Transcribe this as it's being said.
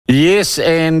Yes,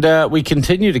 and we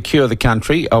continue to cure the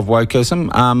country of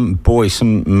wokeism.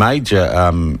 Some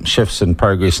major shifts in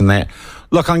progress in that.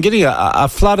 Look, I'm getting a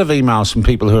flood of emails from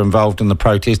people who are involved in the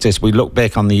protest as we look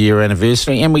back on the year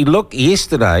anniversary, and we look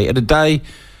yesterday at a day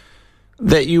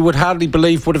that you would hardly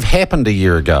believe would have happened a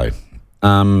year ago.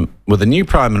 With a new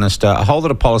Prime Minister, a whole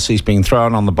lot of policies being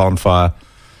thrown on the bonfire,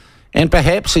 and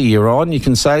perhaps a year on, you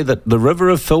can say that the river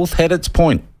of filth had its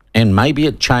point, and maybe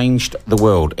it changed the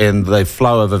world and the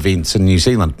flow of events in New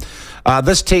Zealand.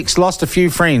 This text: lost a few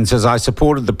friends as I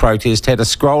supported the protest, had a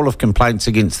scroll of complaints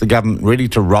against the government ready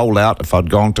to roll out if I'd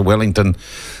gone to Wellington,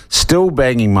 still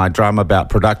banging my drum about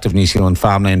productive New Zealand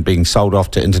farmland being sold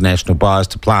off to international buyers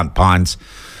to plant pines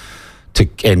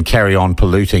and carry on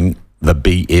polluting the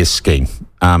BS scheme.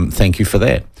 Thank you for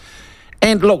that.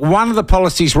 And look, one of the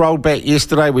policies rolled back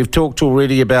yesterday, we've talked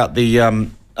already about the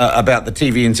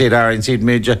TVNZ-RNZ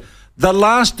merger, the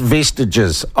last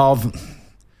vestiges of,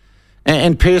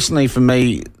 and personally for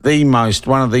me,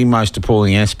 one of the most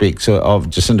appalling aspects of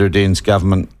Jacinda Ardern's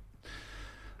government,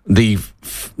 the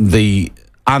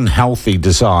unhealthy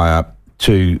desire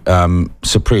to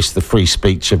suppress the free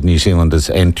speech of New Zealanders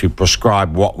and to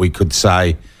prescribe what we could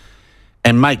say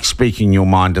and make speaking your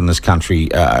mind in this country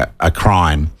a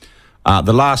crime.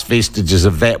 The last vestiges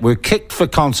of that were kicked for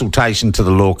consultation to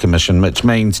the Law Commission, which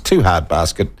means too hard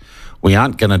basket. We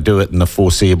aren't going to do it in the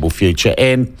foreseeable future.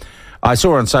 And I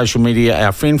saw on social media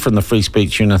our friend from the Free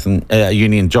Speech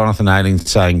Union, Jonathan Ayling,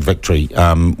 saying victory.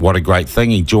 What a great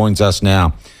thing. He joins us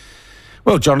now.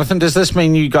 Well, Jonathan, does this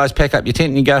mean you guys pack up your tent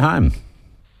and you go home?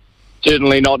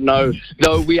 Certainly not, no.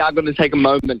 No, we are going to take a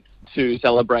moment to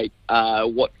celebrate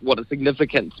what a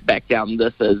significant back down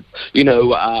this is. You know,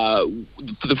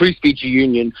 for the Free Speech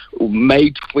Union,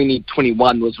 May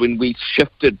 2021 was when we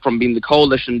shifted from being the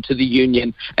coalition to the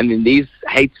union, and then these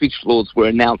hate speech laws were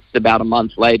announced about a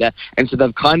month later, and so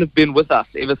they've kind of been with us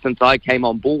ever since I came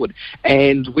on board.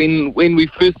 And when we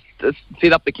first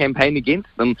set up the campaign against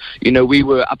them, you know, we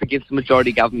were up against the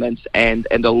majority government and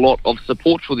a lot of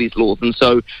support for these laws. And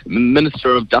so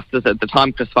Minister of Justice at the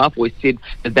time, Chris Farfoy, said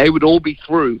that they would all be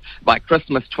through by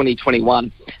Christmas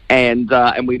 2021. And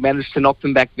we managed to knock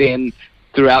them back then.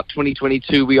 Throughout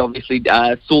 2022, we obviously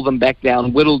saw them back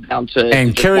down, whittled down to...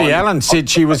 And Kerry Allen said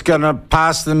she was going to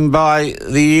pass them by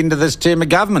the end of this term of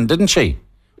government, didn't she?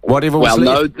 Whatever was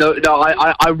left. No.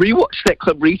 I rewatched that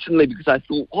clip recently because I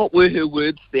thought, what were her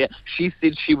words there? She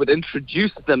said she would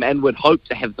introduce them and would hope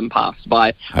to have them passed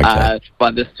by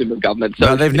this term of government.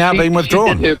 So they've now been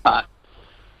withdrawn. She did her part.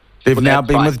 They've now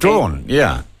been withdrawn.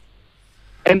 Yeah.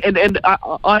 And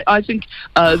I think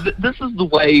this is the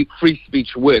way free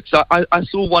speech works. I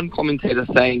saw one commentator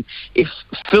saying, if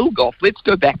Phil Goff, let's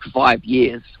go back 5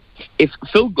 years. If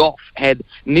Phil Goff had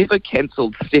never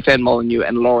cancelled Stefan Molyneux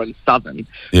and Lauren Southern,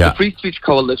 the Free Speech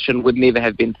Coalition would never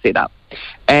have been set up.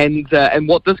 And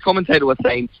what this commentator was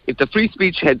saying, if the Free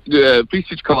Speech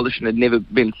Coalition had never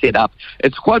been set up,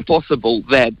 it's quite possible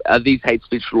that these hate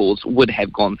speech laws would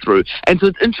have gone through. And so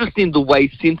it's interesting the way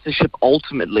censorship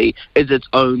ultimately is its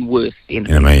own worst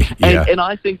enemy. And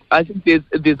I think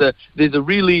there's a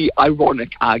really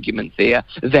ironic argument there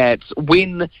that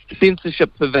when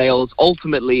censorship prevails,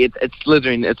 ultimately it's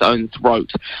slithering its own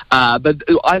throat. But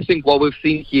I think what we've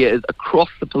seen here is across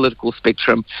the political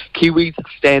spectrum, Kiwis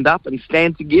stand up and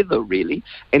stand together, really,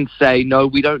 and say, no,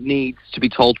 we don't need to be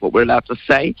told what we're allowed to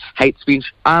say. Hate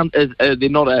speech they're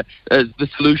not the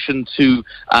solution to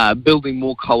building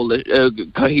more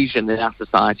cohesion in our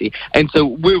society. And so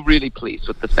we're really pleased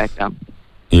with this back down.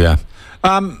 Yeah.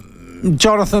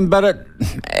 Jonathan,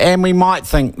 and we might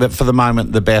think that for the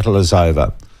moment the battle is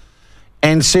over.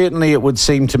 And certainly it would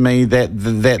seem to me that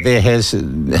there has,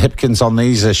 Hipkins on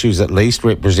these issues at least,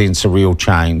 represents a real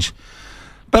change.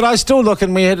 But I still look,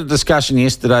 and we had a discussion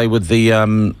yesterday with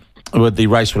the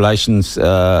Race Relations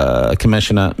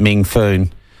Commissioner, Meng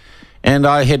Foon, and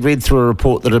I had read through a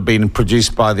report that had been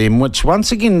produced by them, which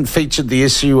once again featured the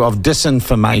issue of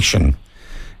disinformation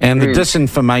and the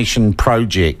Disinformation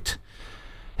Project,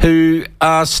 who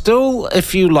are still,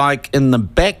 if you like, in the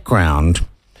background,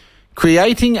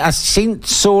 creating a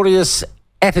censorious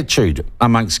attitude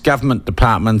amongst government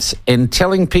departments and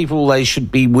telling people they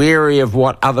should be wary of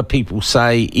what other people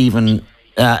say, even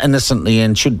innocently,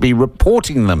 and should be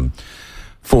reporting them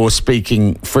for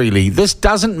speaking freely. This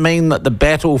doesn't mean that the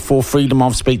battle for freedom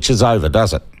of speech is over,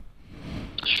 does it?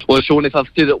 Well, Sean, if I've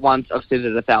said it once, I've said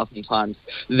it 1,000 times.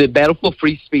 The battle for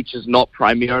free speech is not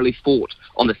primarily fought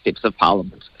on the steps of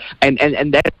Parliament.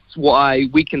 And that's why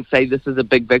we can say this is a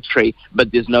big victory,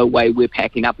 but there's no way we're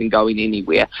packing up and going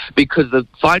anywhere. Because the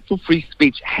fight for free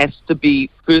speech has to be,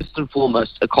 first and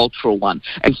foremost, a cultural one.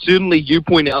 And certainly you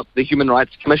point out the Human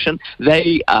Rights Commission,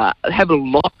 they have a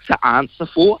lot to answer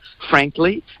for,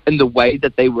 frankly, in the way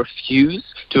that they refuse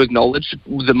to acknowledge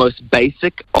the most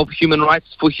basic of human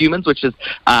rights for humans, which is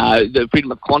the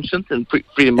freedom of conscience and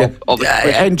freedom of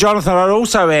expression. And Jonathan, I'd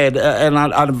also add, and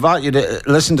I'd invite you to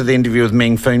listen to the interview with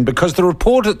Meng Foon, because the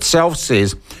report itself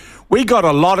says we got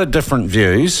a lot of different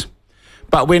views,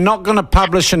 but we're not going to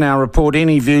publish in our report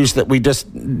any views that we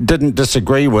just didn't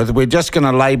disagree with. We're just going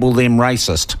to label them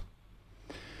racist.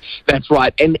 That's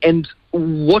right. And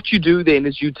what you do then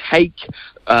is you take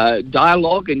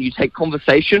dialogue and you take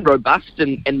conversation, robust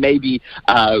and maybe,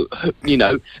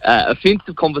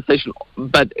 offensive conversation,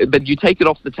 but you take it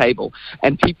off the table,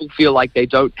 and people feel like they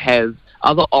don't have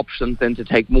other options than to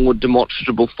take more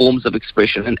demonstrable forms of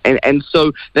expression. And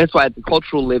so that's why at the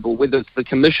cultural level, whether it's the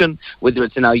Commission, whether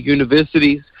it's in our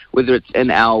universities, whether it's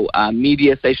in our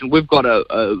media station, we've got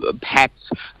a packed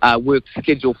work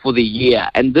schedule for the year,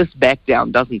 and this back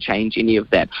down doesn't change any of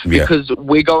that, because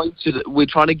we're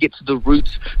trying to get to the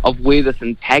roots of where this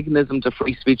antagonism to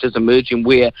free speech is emerging,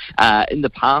 where in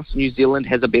the past New Zealand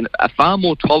has been a far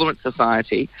more tolerant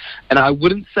society, and I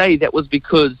wouldn't say that was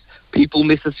because people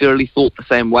necessarily thought the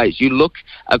same ways. You look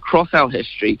across our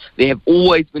history, there have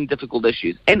always been difficult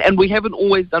issues. And we haven't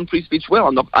always done free speech well.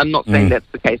 I'm not saying that's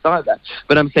the case either.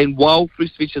 But I'm saying while free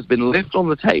speech has been left on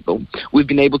the table, we've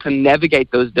been able to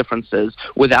navigate those differences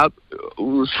without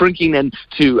shrinking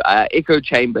into echo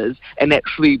chambers and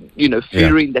actually,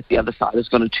 fearing that the other side is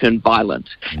going to turn violent.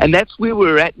 And that's where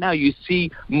we're at now. You see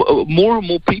more and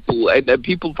more people, and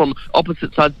people from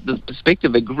opposite sides of the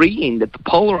perspective, agreeing that the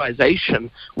polarization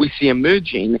we see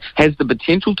emerging has the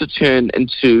potential to turn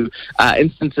into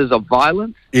instances of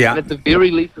violence, and at the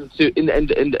very least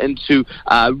into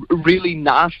really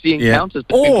nasty encounters.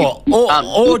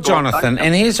 Or Jonathan,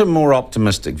 and here's a more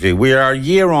optimistic view. We are a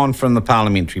year on from the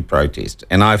parliamentary protest,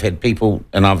 and I've had people,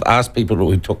 and I've asked people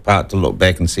who took part to look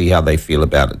back and see how they feel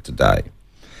about it today.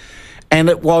 And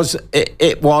it was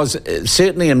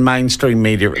certainly in mainstream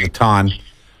media at the time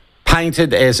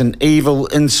painted as an evil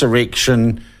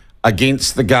insurrection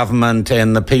against the government,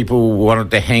 and the people wanted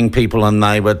to hang people, and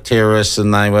they were terrorists,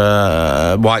 and they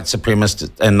were white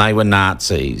supremacists, and they were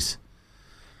Nazis.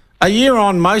 A year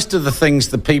on, most of the things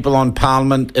the people on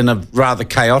Parliament in a rather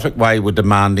chaotic way were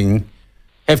demanding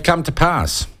have come to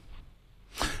pass.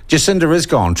 Jacinda is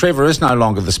gone. Trevor is no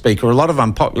longer the Speaker. A lot of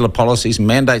unpopular policies and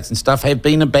mandates and stuff have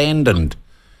been abandoned.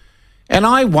 And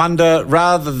I wonder,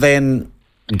 rather than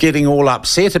getting all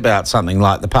upset about something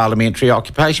like the parliamentary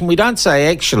occupation, we don't say,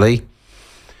 actually,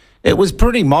 it was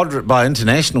pretty moderate by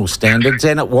international standards,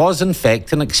 and it was, in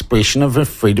fact, an expression of a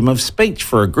freedom of speech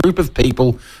for a group of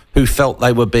people who felt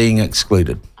they were being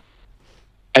excluded.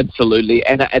 Absolutely,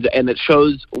 and it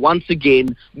shows once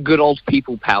again good old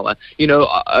people power.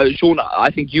 Sean, I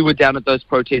think you were down at those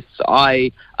protests.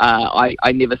 I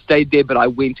never stayed there, but I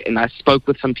went and I spoke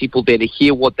with some people there to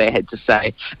hear what they had to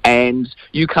say. And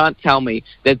you can't tell me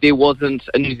that there wasn't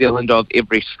a New Zealander of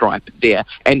every stripe there.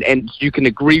 And you can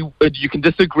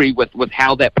disagree with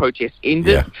how that protest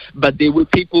ended, but there were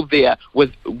people there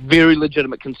with very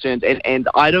legitimate concerns. And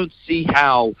I don't see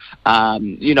how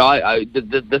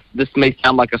this may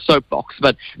sound like a soapbox,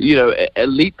 but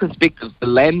elite perspectives, the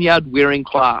lanyard-wearing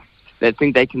class that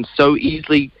think they can so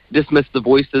easily dismiss the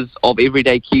voices of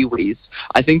everyday Kiwis,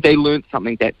 I think they learned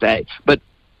something that day. But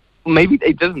maybe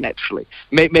they didn't actually.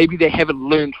 Maybe they haven't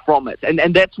learned from it.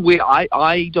 And that's where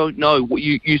I don't know. What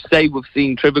you say we've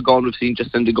seen Trevor gone, we've seen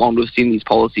Jacinda gone, we've seen these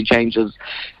policy changes.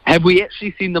 Have we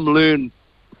actually seen them learn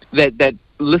that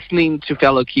listening to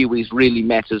fellow Kiwis really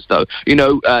matters, though?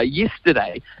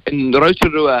 Yesterday in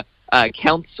Rotorua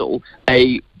Council,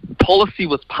 a policy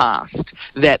was passed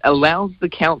that allows the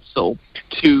council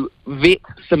to vet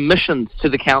submissions to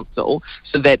the council,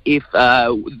 so that if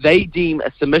they deem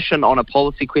a submission on a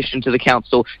policy question to the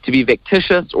council to be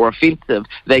vexatious or offensive,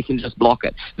 they can just block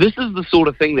it. This is the sort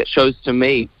of thing that shows to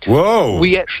me,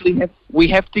 we actually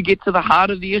have to get to the heart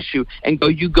of the issue and go,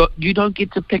 you don't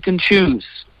get to pick and choose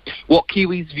what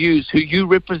Kiwis' views, who you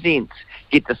represent,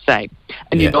 get to say.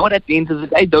 And you know what, at the end of the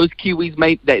day, those Kiwis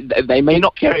they may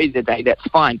not carry the day, that's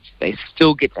fine. They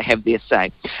still get to have their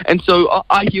say. And so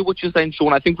I hear what you're saying,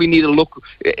 Sean. I think we need to look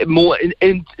more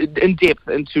in depth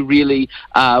into really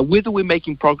whether we're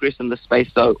making progress in this space,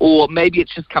 though, or maybe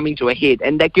it's just coming to a head,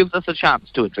 and that gives us a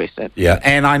chance to address it. Yeah,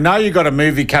 and I know you've got a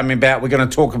movie coming about. We're going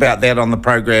to talk about that on the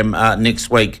program next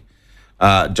week.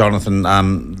 Jonathan,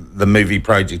 the movie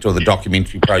project or the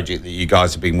documentary project that you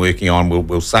guys have been working on,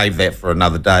 we'll save that for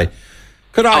another day.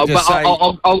 Could I just say?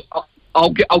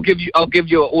 I'll give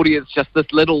your audience just this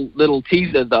little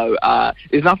teaser though.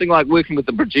 There's nothing like working with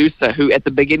the producer who at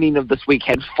the beginning of this week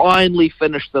had finally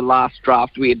finished the last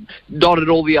draft. We had dotted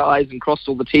all the I's and crossed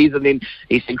all the T's, and then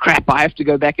he said, "Crap, I have to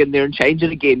go back in there and change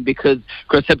it again because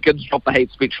Chris Hipkins dropped the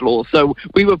hate speech law." So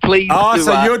we were pleased. Oh,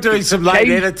 so you're doing some late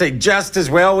editing just as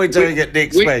well. We're doing it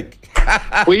next week.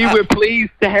 We were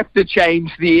pleased to have to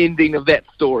change the ending of that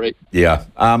story. Yeah,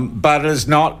 but it's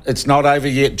not over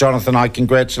yet, Jonathan. I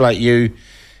congratulate you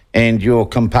and your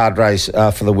compadres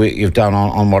for the work you've done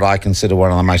on what I consider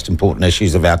one of the most important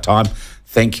issues of our time.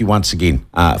 Thank you once again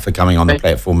for coming on the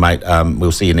platform, mate.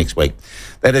 We'll see you next week.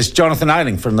 That is Jonathan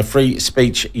Ayling from the Free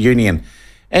Speech Union.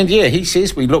 And yeah, he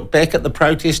says we look back at the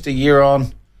protest a year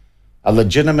on, a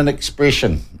legitimate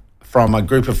expression from a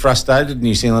group of frustrated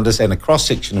New Zealanders and a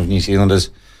cross-section of New Zealanders,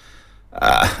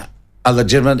 a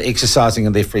legitimate exercising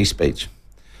of their free speech.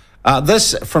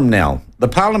 This from Nell. The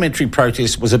parliamentary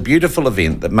protest was a beautiful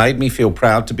event that made me feel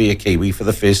proud to be a Kiwi for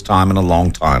the first time in a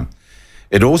long time.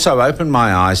 It also opened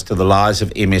my eyes to the lies of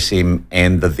MSM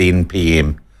and the then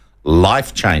PM.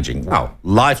 Life-changing. Wow,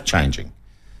 life-changing,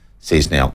 says Nell.